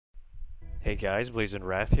Hey guys, Blazing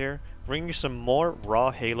Wrath here, bringing you some more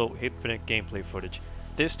raw Halo Infinite gameplay footage.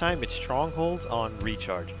 This time it's Strongholds on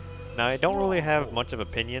Recharge. Now I don't really have much of an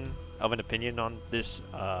opinion on this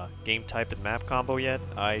game type and map combo yet.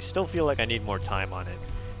 I still feel like I need more time on it.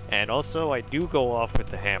 And also I do go off with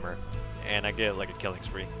the hammer, and I get like a killing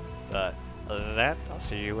spree. Other than that, I'll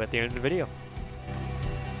see you at the end of the video.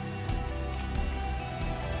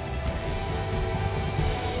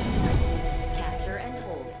 Capture and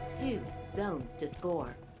hold 2 zones to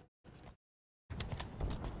score.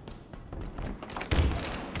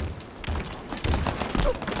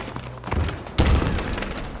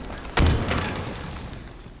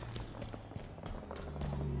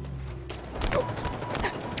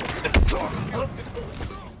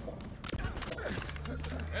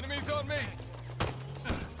 Enemies on me!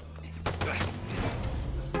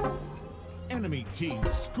 Enemy team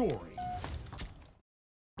scoring.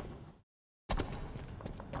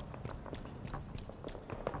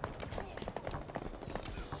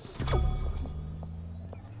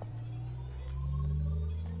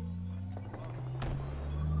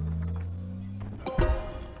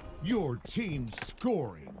 Your team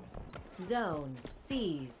scoring. Zone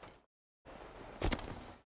seized.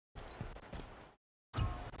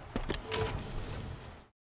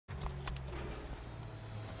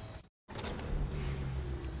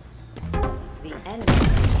 The enemy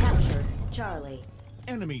has captured Charlie.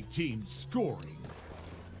 Enemy team scoring.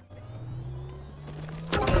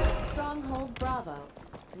 Stronghold Bravo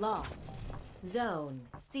lost. Zone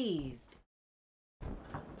seized.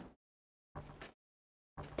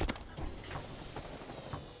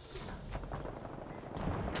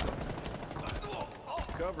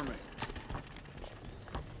 Cover me.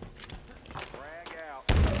 Drag out.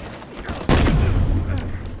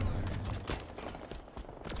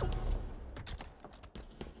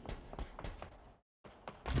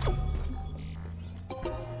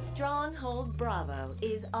 Stronghold Bravo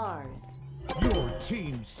is ours. Your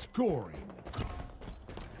team scoring.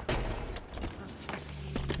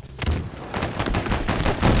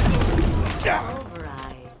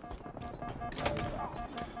 Pulverize.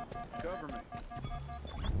 Cover me.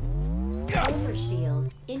 Overshield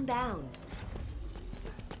inbound.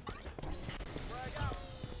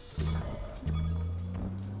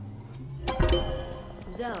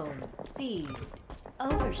 Zone seized.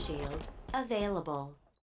 Overshield available.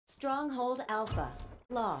 Stronghold Alpha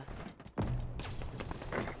lost.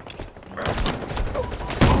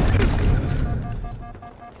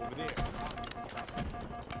 Over there.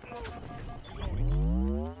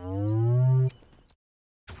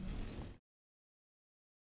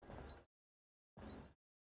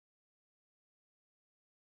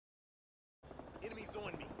 Enemies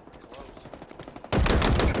on me.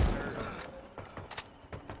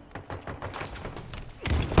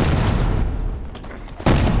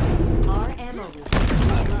 Our ammo reserve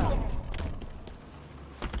is low.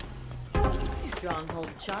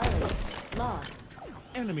 Stronghold Charlie lost.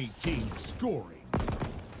 Enemy team scoring.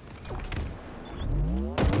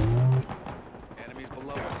 Enemies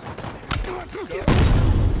below us.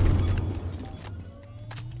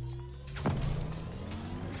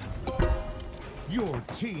 Your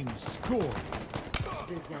team scoring.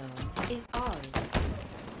 The zone is ours.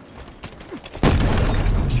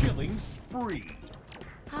 Killing spree.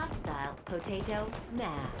 Hostile potato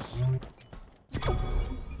mash.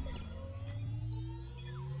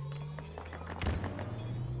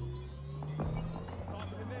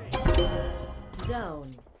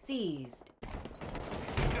 Zone seized.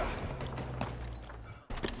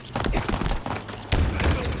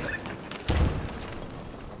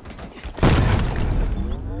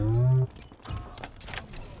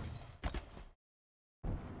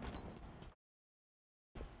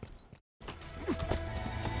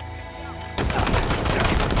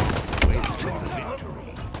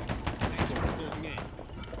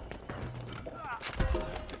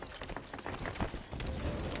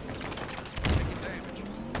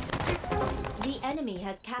 The enemy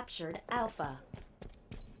has captured Alpha.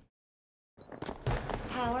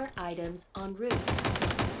 Power items en route.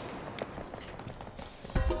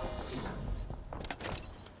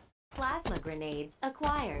 Plasma grenades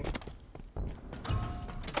acquired.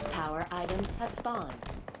 Power items have spawned.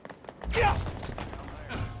 The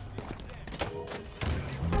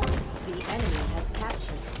enemy has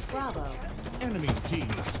captured Bravo. Enemy team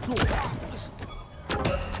scoring.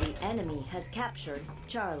 The enemy has captured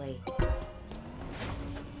Charlie.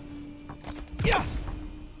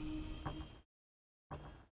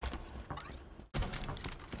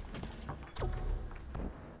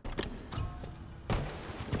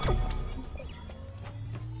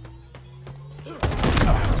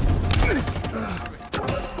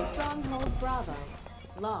 Bravo.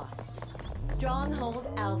 Lost.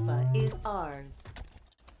 Stronghold Alpha is ours.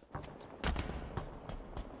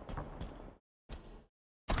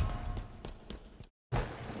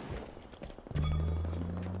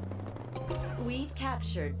 We've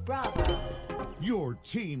captured Bravo. Your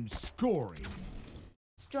team scoring.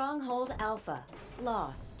 Stronghold Alpha.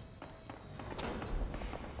 Lost.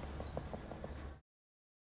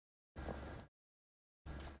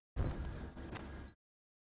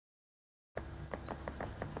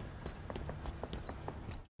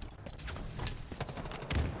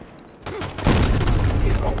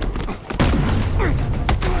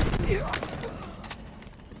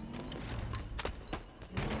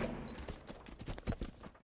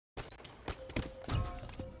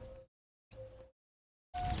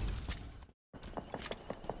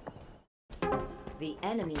 The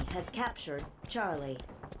enemy has captured Charlie.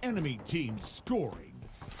 Enemy team scoring.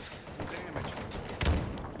 Damage.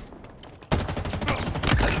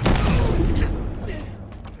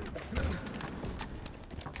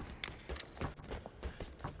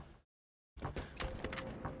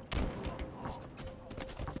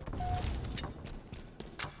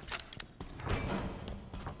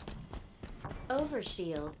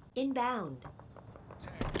 Overshield inbound.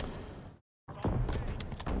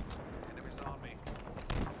 Enemies on me.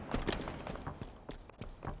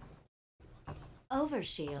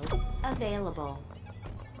 Overshield available.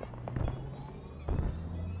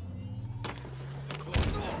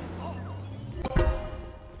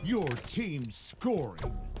 Your team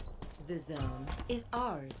scoring. The zone is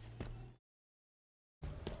ours.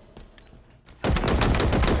 The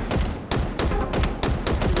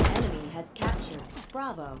enemy has captured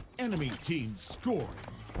Bravo. Enemy team scoring.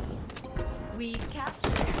 We've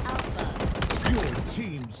captured Alpha. Your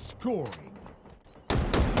team scoring.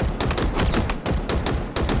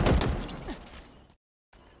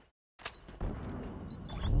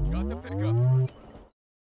 Got the pickup.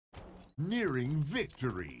 Nearing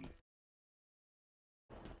victory.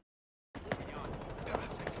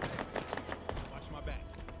 Watch my back.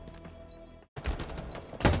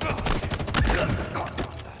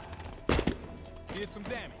 Did some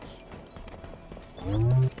damage.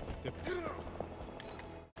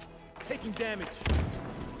 Taking damage.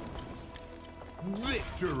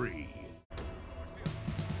 Victory.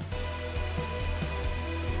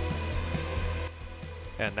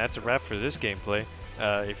 And that's a wrap for this gameplay.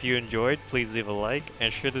 If you enjoyed, please leave a like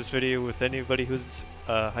and share this video with anybody who's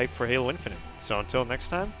hyped for Halo Infinite. So until next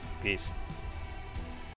time, peace.